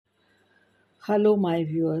Hello, my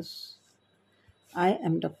viewers. I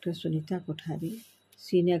am Dr. Sunita Kothari,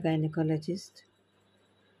 Senior Gynecologist.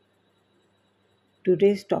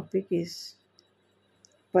 Today's topic is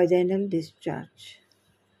vaginal discharge.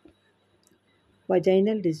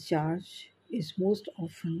 Vaginal discharge is most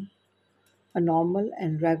often a normal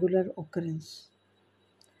and regular occurrence.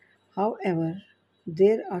 However,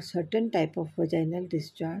 there are certain types of vaginal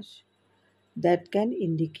discharge that can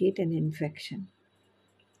indicate an infection.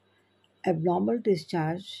 Abnormal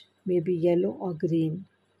discharge may be yellow or green,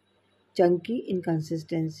 chunky in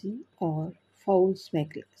consistency, or foul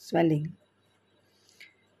swelling.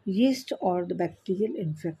 Yeast or the bacterial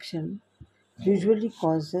infection usually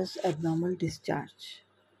causes abnormal discharge.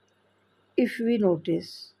 If we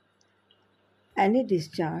notice any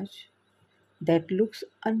discharge that looks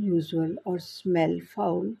unusual or smell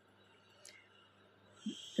foul,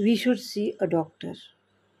 we should see a doctor.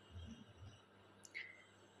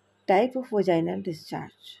 Type of vaginal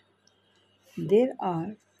discharge. There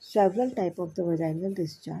are several types of the vaginal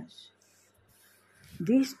discharge.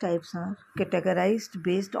 These types are categorized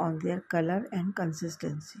based on their color and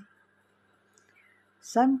consistency.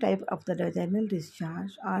 Some types of the vaginal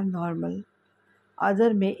discharge are normal.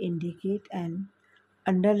 Others may indicate an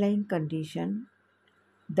underlying condition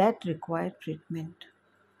that require treatment.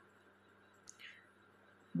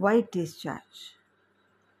 White discharge.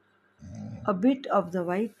 A bit of the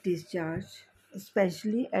white discharge,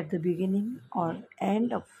 especially at the beginning or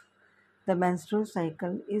end of the menstrual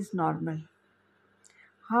cycle, is normal.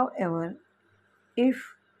 However,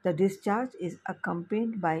 if the discharge is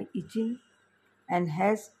accompanied by itching and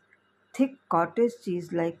has thick cottage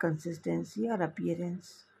cheese like consistency or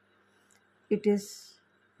appearance, it is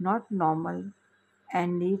not normal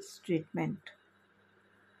and needs treatment.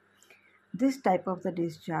 This type of the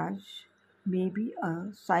discharge may be a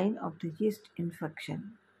sign of the yeast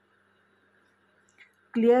infection.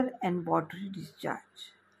 Clear and watery discharge.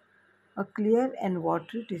 A clear and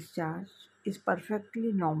watery discharge is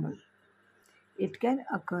perfectly normal. It can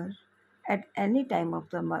occur at any time of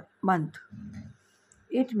the month.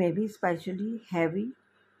 It may be especially heavy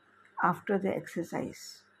after the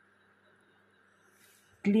exercise.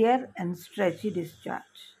 Clear and stretchy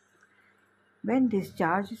discharge. When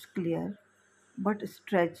discharge is clear but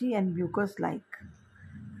stretchy and mucus-like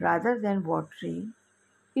rather than watery,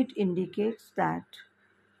 it indicates that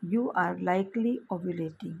you are likely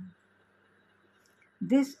ovulating.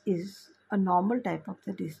 This is a normal type of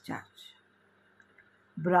the discharge.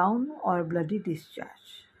 Brown or bloody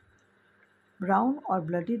discharge. Brown or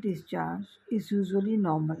bloody discharge is usually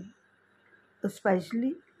normal,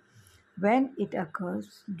 especially when it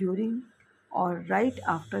occurs during or right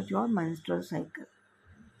after your menstrual cycle.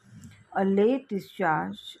 A late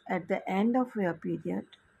discharge at the end of your period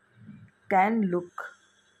can look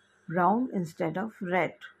brown instead of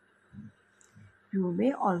red. You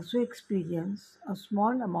may also experience a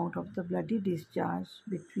small amount of the bloody discharge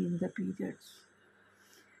between the periods.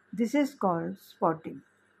 This is called spotting.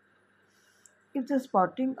 If the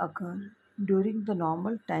spotting occurs during the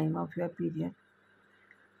normal time of your period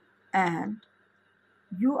and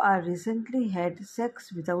you are recently had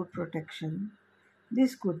sex without protection,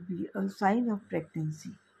 this could be a sign of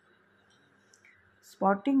pregnancy.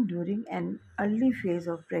 Spotting during an early phase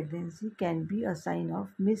of pregnancy can be a sign of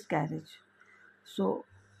miscarriage, so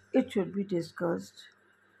it should be discussed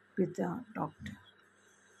with the doctor.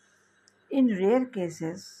 In rare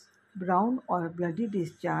cases, brown or bloody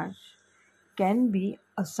discharge can be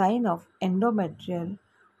a sign of endometrial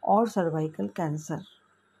or cervical cancer.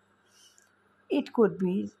 It could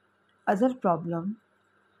be other problem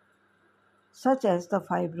such as the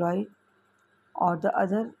fibroid or the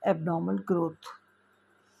other abnormal growth.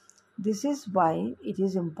 This is why it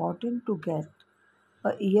is important to get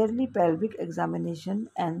a yearly pelvic examination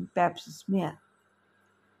and pap smear.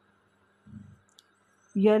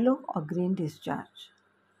 Yellow or green discharge.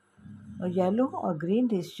 A yellow or green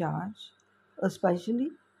discharge,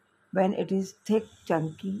 especially when it is thick,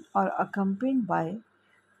 chunky, or accompanied by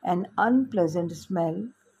an unpleasant smell,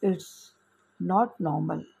 is not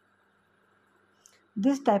normal.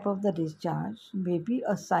 This type of the discharge may be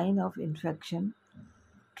a sign of infection,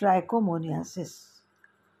 trichomoniasis.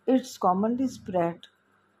 It's commonly spread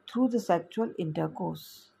through the sexual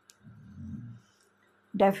intercourse.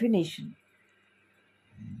 Definition.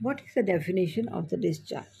 What is the definition of the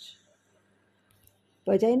discharge?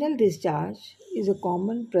 Vaginal discharge is a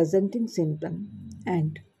common presenting symptom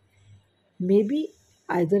and may be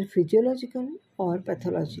either physiological or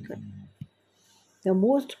pathological. The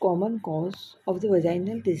most common cause of the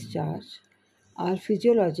vaginal discharge are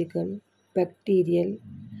physiological, bacterial,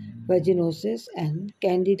 vaginosis, and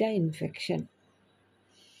candida infection.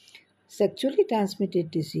 Sexually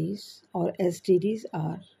transmitted disease or STDs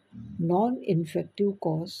are non-infective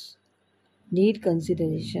cause need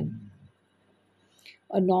consideration.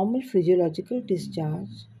 A normal physiological discharge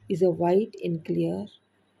is a white and clear,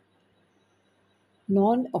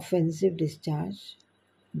 non-offensive discharge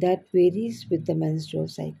that varies with the menstrual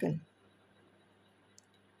cycle.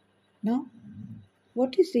 Now,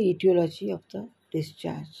 what is the etiology of the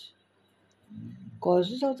discharge?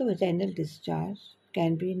 Causes of the vaginal discharge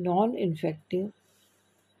can be non-infective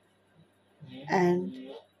and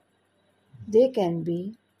they can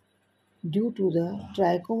be due to the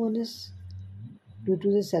trichomonas, due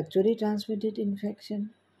to the sexually transmitted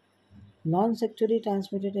infection, non-sexually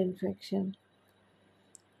transmitted infection,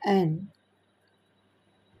 and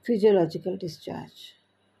physiological discharge.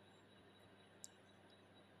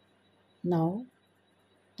 Now,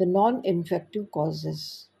 the non-infective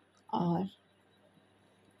causes are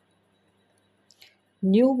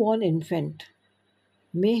newborn infant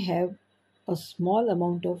may have a small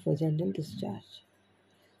amount of vaginal discharge,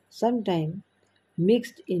 sometimes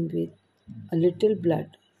mixed in with a little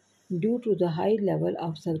blood due to the high level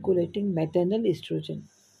of circulating maternal estrogen.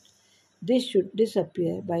 This should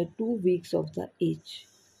disappear by 2 weeks of the age.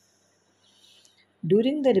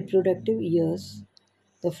 During the reproductive years,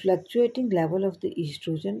 the fluctuating level of the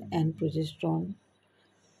estrogen and progesterone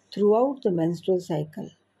throughout the menstrual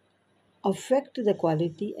cycle affect the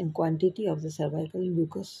quality and quantity of the cervical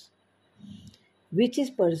mucus, which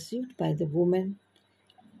is perceived by the woman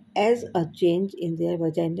as a change in their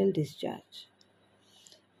vaginal discharge.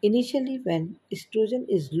 Initially, when estrogen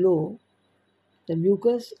is low, the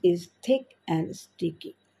mucus is thick and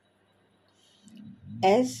sticky.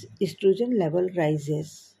 As estrogen level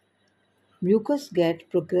rises, mucus gets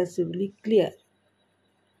progressively clear,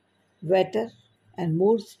 wetter, and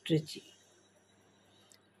more stretchy.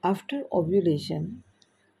 After ovulation,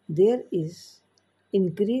 there is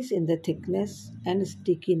increase in the thickness and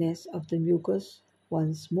stickiness of the mucus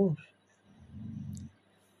once more.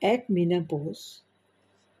 At menopause,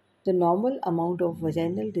 the normal amount of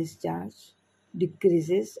vaginal discharge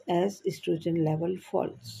decreases as estrogen level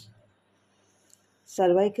falls.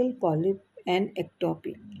 Cervical polyp and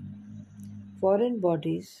ectopy. Foreign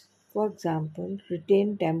bodies, for example,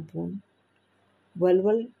 retained tampon,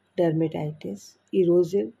 vulval dermatitis,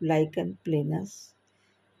 erosive lichen planus,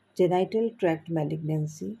 genital tract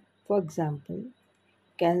malignancy, for example,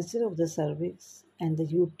 cancer of the cervix and the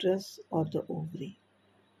uterus or the ovary.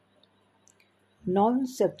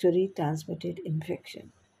 Non-sexually transmitted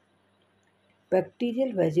infection.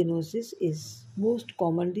 Bacterial vaginosis is most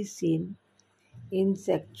commonly seen in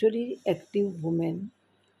sexually active women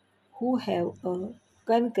who have a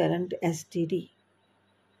concurrent STD.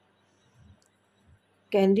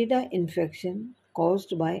 Candida infection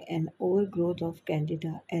caused by an overgrowth of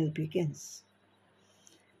Candida albicans.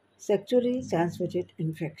 Sexually transmitted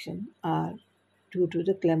infections are due to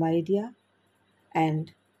the chlamydia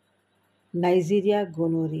and Neisseria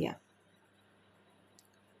gonorrhea.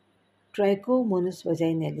 Trichomonas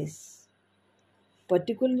vaginalis,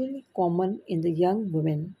 particularly common in the young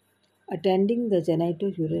women attending the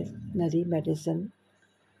genitourinary medicine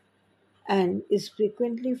and is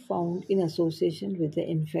frequently found in association with the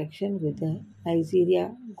infection with the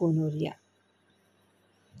Neisseria gonorrhea.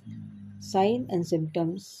 Signs and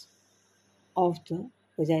symptoms of the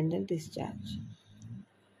vaginal discharge.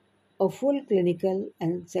 A full clinical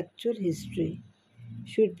and sexual history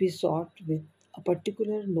should be sought with a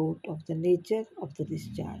particular note of the nature of the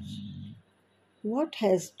discharge. What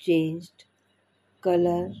has changed?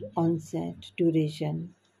 Color, onset,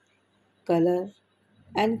 duration, color,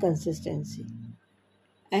 and consistency,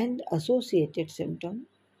 and associated symptom.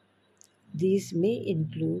 These may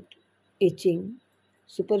include itching,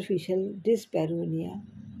 superficial dyspareunia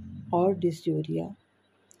or dysuria,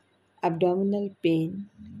 abdominal pain,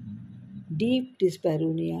 deep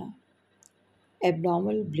dyspareunia,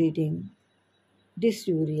 abnormal bleeding,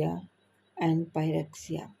 dysuria, and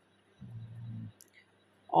pyrexia.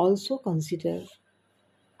 Also consider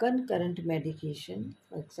concurrent medication,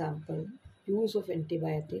 for example, use of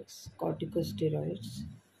antibiotics, corticosteroids,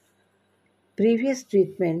 previous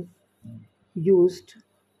treatment used,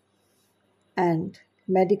 and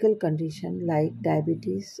medical condition like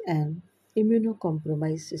diabetes and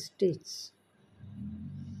immunocompromised states.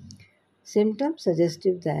 Symptoms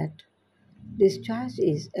suggestive that discharge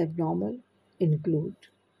is abnormal include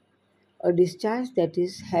a discharge that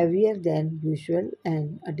is heavier than usual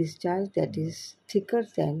and a discharge that is thicker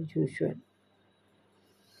than usual.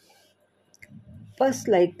 Pus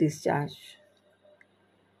like discharge.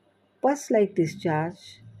 Pus like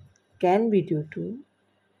discharge can be due to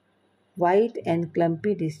white and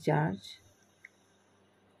clumpy discharge,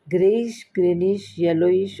 grayish, greenish,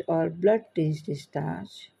 yellowish, or blood tinged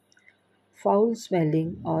discharge, foul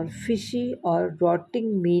smelling or fishy or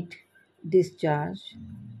rotting meat discharge,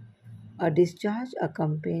 a discharge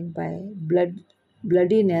accompanied by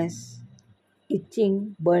bloodiness,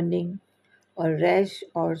 itching, burning, or rash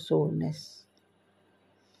or soreness.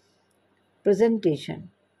 Presentation: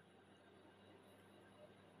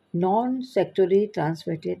 non sexually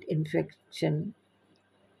transmitted infection,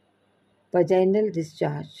 vaginal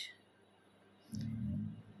discharge,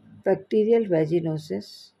 bacterial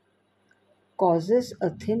vaginosis causes a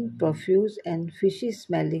thin, profuse, and fishy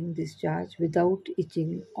smelling discharge without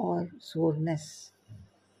itching or soreness.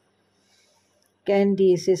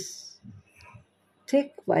 Candidiasis: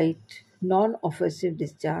 thick, white, non offensive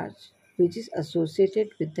discharge which is associated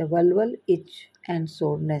with the vulval itch and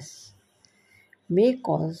soreness. May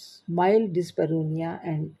cause mild dyspareunia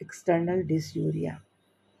and external dysuria.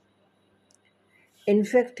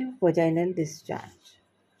 Infective vaginal discharge: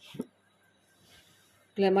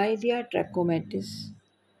 chlamydia trachomatis,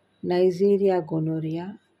 Neisseria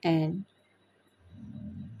gonorrhea, and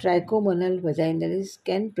trichomonal vaginalis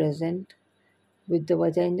can present with the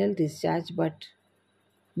vaginal discharge but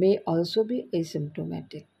may also be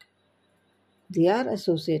asymptomatic. They are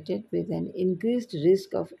associated with an increased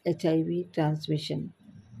risk of HIV transmission.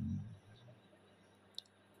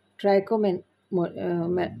 Trichomonal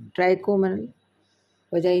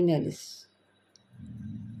vaginalis.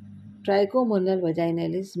 Trichomonal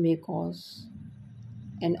vaginalis may cause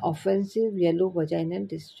an offensive yellow vaginal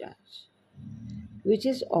discharge, which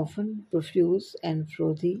is often profuse and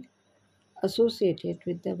frothy, associated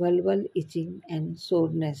with the vulval itching and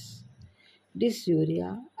soreness,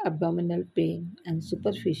 dysuria, abdominal pain, and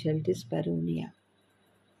superficial dyspareunia.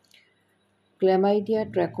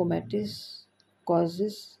 Chlamydia trachomatis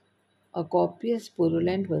causes a copious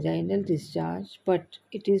purulent vaginal discharge, but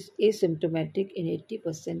it is asymptomatic in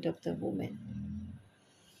 80% of the women.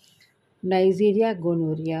 Neisseria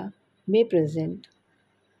gonorrhea may present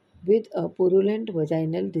with a purulent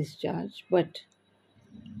vaginal discharge, but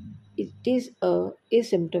it is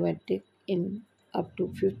asymptomatic in up to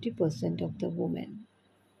 50% of the women.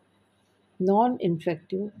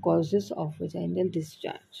 Non-infective causes of vaginal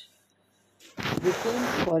discharge. Recurrent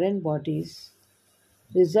foreign bodies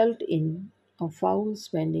result in a foul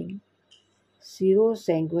smelling,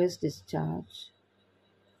 serosanguous discharge.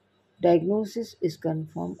 Diagnosis is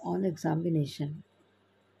confirmed on examination.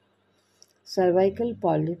 Cervical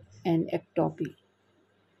polyp and ectopy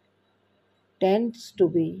tends to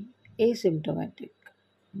be asymptomatic,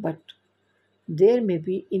 but there may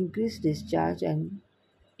be increased discharge and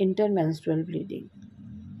intermenstrual bleeding.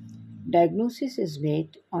 Diagnosis is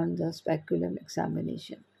made on the speculum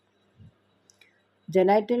examination.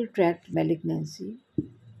 Genital tract malignancy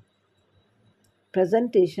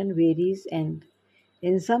presentation varies, and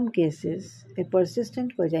in some cases, a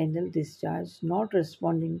persistent vaginal discharge not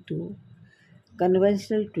responding to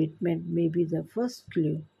conventional treatment may be the first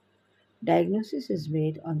clue. Diagnosis is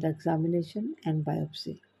made on the examination and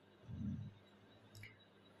biopsy.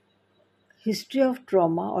 History of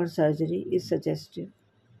trauma or surgery is suggestive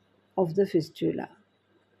of the fistula.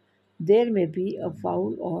 There may be a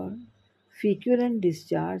foul or feculent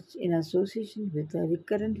discharge in association with a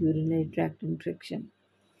recurrent urinary tract infection.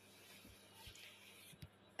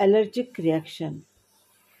 Allergic reaction.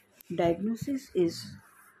 Diagnosis is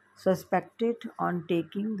suspected on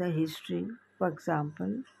taking the history, for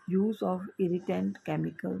example, use of irritant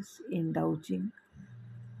chemicals in dousing,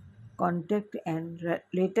 contact and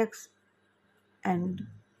latex and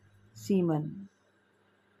semen.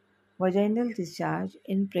 Vaginal discharge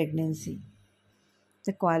in pregnancy.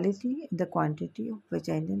 The quality and the quantity of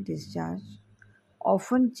vaginal discharge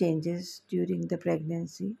often changes during the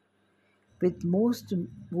pregnancy, with most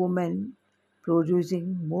women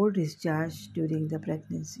producing more discharge during the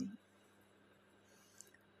pregnancy.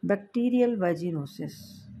 Bacterial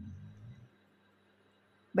vaginosis.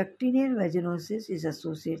 Bacterial vaginosis is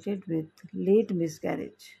associated with late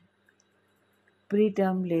miscarriage,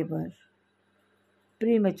 preterm labor,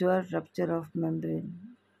 premature rupture of membrane,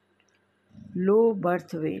 low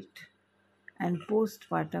birth weight, and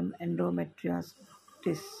postpartum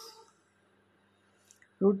endometriosis.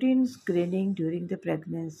 Routine screening during the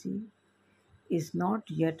pregnancy is not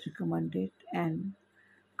yet recommended, and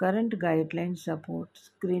current guidelines support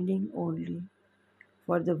screening only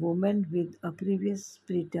for the woman with a previous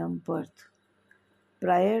preterm birth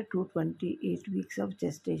prior to 28 weeks of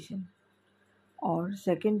gestation or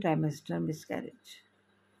second trimester miscarriage.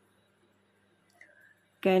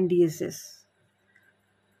 Candidiasis.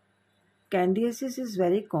 Candidiasis is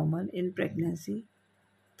very common in pregnancy,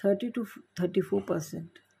 30 to 34%,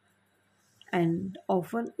 and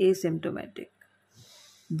often asymptomatic.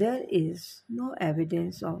 There is no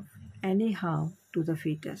evidence of any harm to the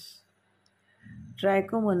fetus.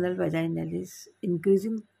 Trichomonal vaginalis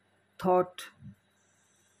increasing thought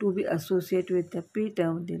to be associated with the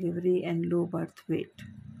preterm delivery and low birth weight.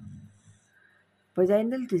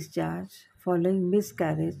 Vaginal discharge following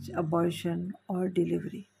miscarriage, abortion, or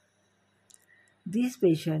delivery. These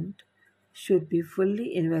patients should be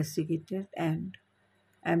fully investigated and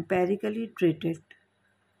empirically treated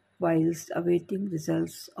whilst awaiting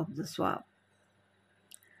results of the swab.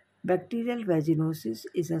 Bacterial vaginosis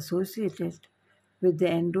is associated with the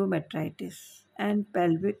endometritis and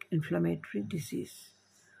pelvic inflammatory disease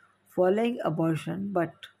following abortion,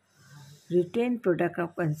 but retained product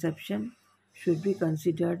of conception should be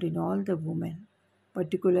considered in all the women,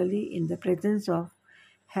 particularly in the presence of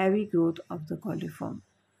heavy growth of the coliform.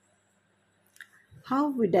 How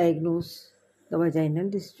we diagnose the vaginal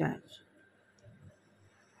discharge?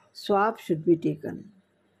 Swab should be taken.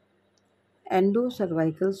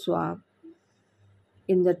 Endocervical swab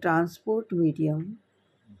in the transport medium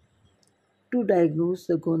to diagnose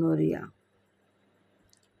the gonorrhea.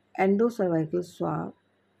 Endocervical swab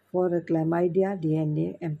for a chlamydia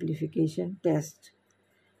DNA amplification test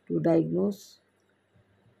to diagnose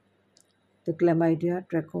the chlamydia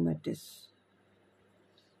trachomatis.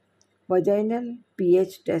 Vaginal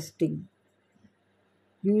pH testing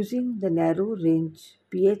using the narrow range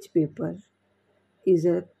pH paper is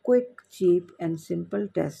a quick, cheap, and simple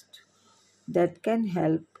test that can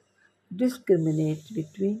help discriminate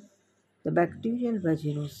between the bacterial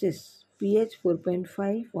vaginosis pH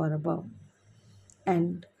 4.5 or above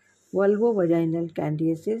and vulvovaginal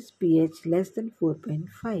candidiasis pH less than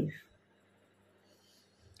 4.5.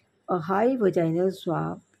 A high vaginal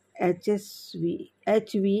swab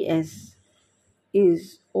HVS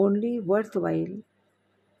is only worthwhile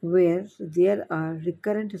where there are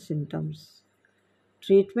recurrent symptoms,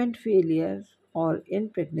 treatment failure, or in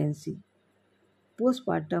pregnancy,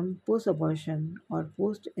 postpartum, post abortion, or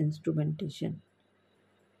post instrumentation.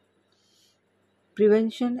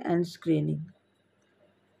 Prevention and screening.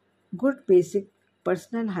 Good basic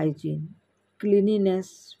personal hygiene,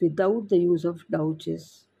 cleanliness without the use of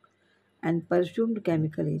douches and perfumed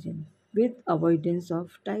chemical agent with avoidance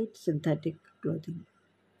of tight synthetic clothing.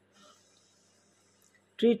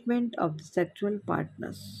 Treatment of the sexual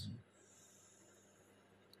partners.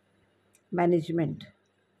 Management.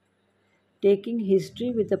 Taking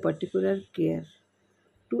history with a particular care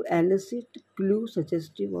to elicit clues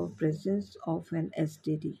suggestive of presence of an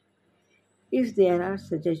STD. If there are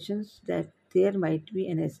suggestions that there might be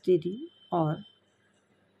an STD or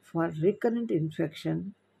for recurrent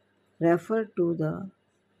infection, refer to the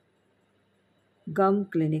gum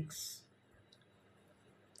clinics.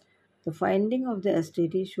 The finding of the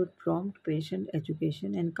STD should prompt patient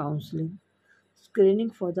education and counseling. Screening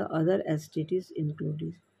for the other STDs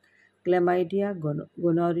including chlamydia,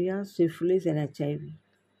 gonorrhea, syphilis, and HIV,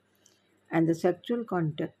 and the sexual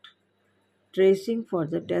contact tracing for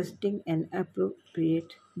the testing and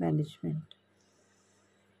appropriate management.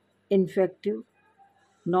 Infective,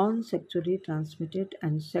 non sexually transmitted,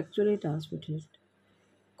 and sexually transmitted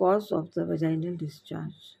cause of the vaginal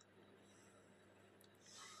discharge.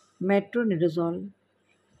 Metronidazole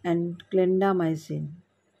and clindamycin,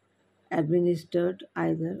 administered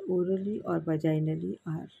either orally or vaginally,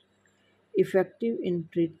 are effective in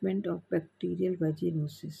treatment of bacterial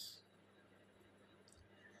vaginosis.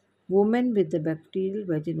 Women with the bacterial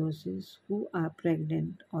vaginosis who are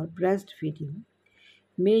pregnant or breastfeeding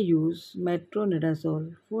may use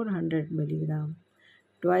metronidazole 400 mg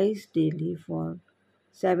twice daily for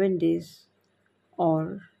 7 days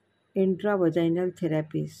or intravaginal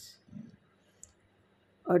therapies.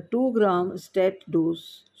 A 2 gram stat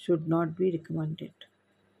dose should not be recommended.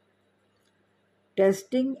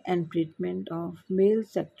 Testing and treatment of male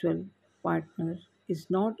sexual partner is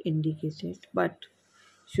not indicated but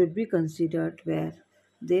should be considered where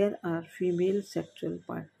there are female sexual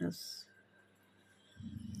partners.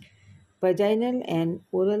 Vaginal and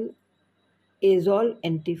oral azole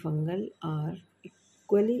antifungal are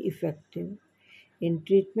equally effective in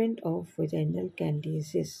treatment of vaginal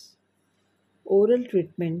candidiasis. Oral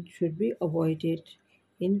treatment should be avoided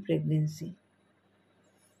in pregnancy.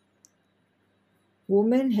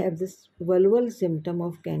 Women have this vulval symptom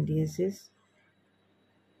of candidiasis.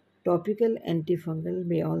 Topical antifungal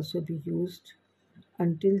may also be used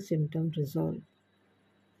until symptoms resolve.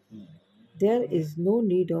 There is no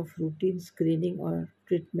need of routine screening or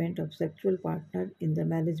treatment of sexual partner in the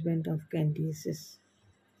management of candidiasis.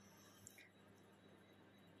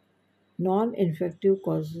 Non infective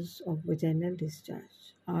causes of vaginal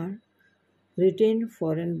discharge are retained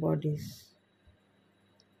foreign bodies.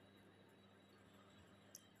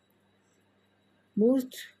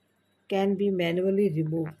 Most can be manually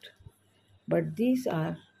removed, but these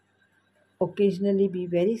are occasionally be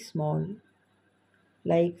very small,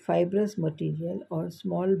 like fibrous material or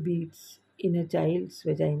small beads in a child's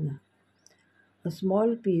vagina, a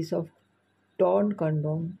small piece of torn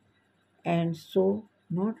condom, and so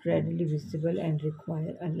not readily visible and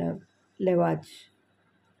require a lavage.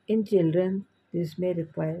 In children, this may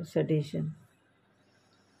require sedation.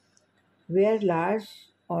 Where large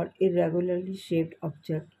or irregularly shaped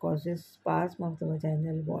object causes spasm of the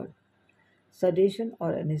vaginal wall, sedation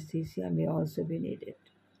or anesthesia may also be needed.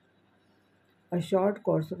 A short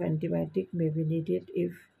course of antibiotic may be needed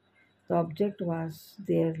if the object was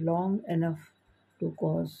there long enough to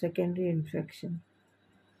cause secondary infection.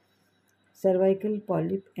 Cervical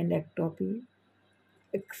polyp and ectopy,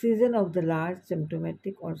 excision of the large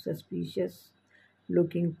symptomatic or suspicious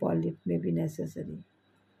looking polyp may be necessary.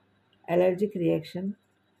 Allergic reaction,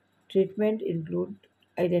 treatment include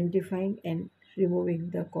identifying and removing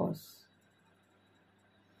the cause.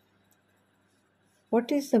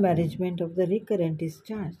 What is the management of the recurrent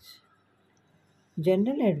discharge?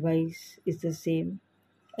 General advice is the same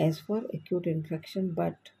as for acute infection,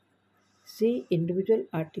 but see individual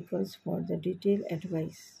articles for the detailed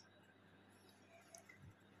advice.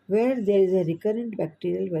 Where there is a recurrent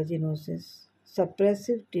bacterial vaginosis,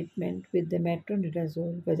 suppressive treatment with the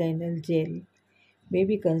metronidazole vaginal gel may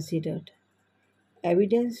be considered.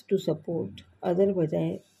 Evidence to support other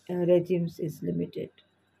regimes is limited.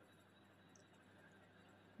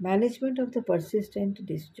 Management of the persistent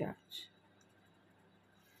discharge.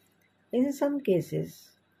 In some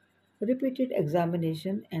cases, repeated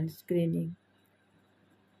examination and screening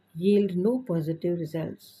yield no positive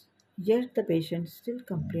results, yet the patient still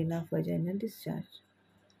complains of vaginal discharge.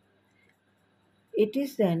 It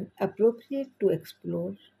is then appropriate to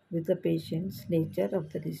explore with the patient's nature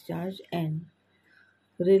of the discharge and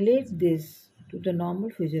relate this to the normal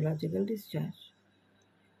physiological discharge.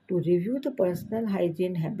 To review the personal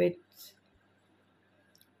hygiene habits,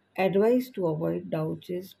 advised to avoid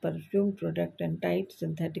douches, perfumed product and tight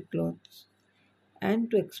synthetic clothes,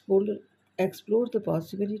 and to explore the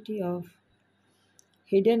possibility of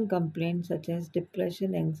hidden complaints such as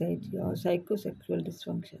depression, anxiety, or psychosexual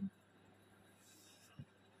dysfunction.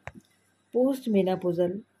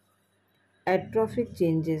 Postmenopausal atrophic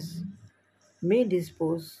changes may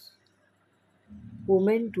dispose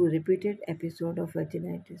women to repeated episodes of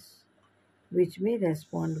vaginitis, which may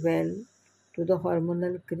respond well to the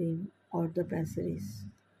hormonal cream or the pessaries.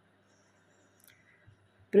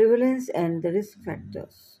 Prevalence and the risk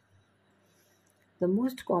factors. The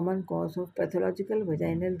most common cause of pathological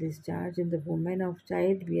vaginal discharge in the women of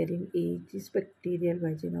childbearing age is bacterial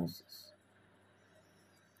vaginosis.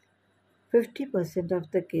 50% of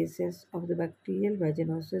the cases of the bacterial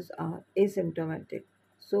vaginosis are asymptomatic,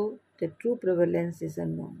 so the true prevalence is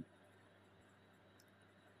unknown.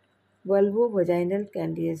 Vulvovaginal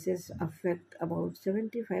candidiasis affect about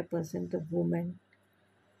 75% of women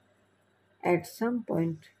at some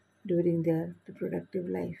point during their reproductive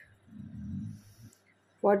life.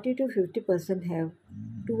 40 to 50% have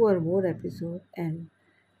two or more episodes, and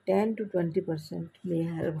 10 to 20% may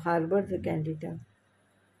have harbor the candida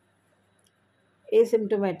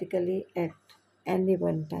asymptomatically at any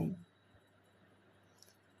one time.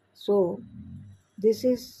 So, this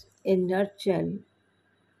is in nutshell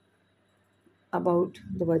about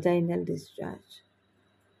the vaginal discharge.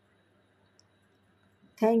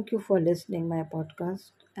 Thank you for listening my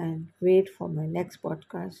podcast and wait for my next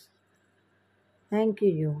podcast. Thank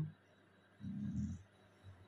you.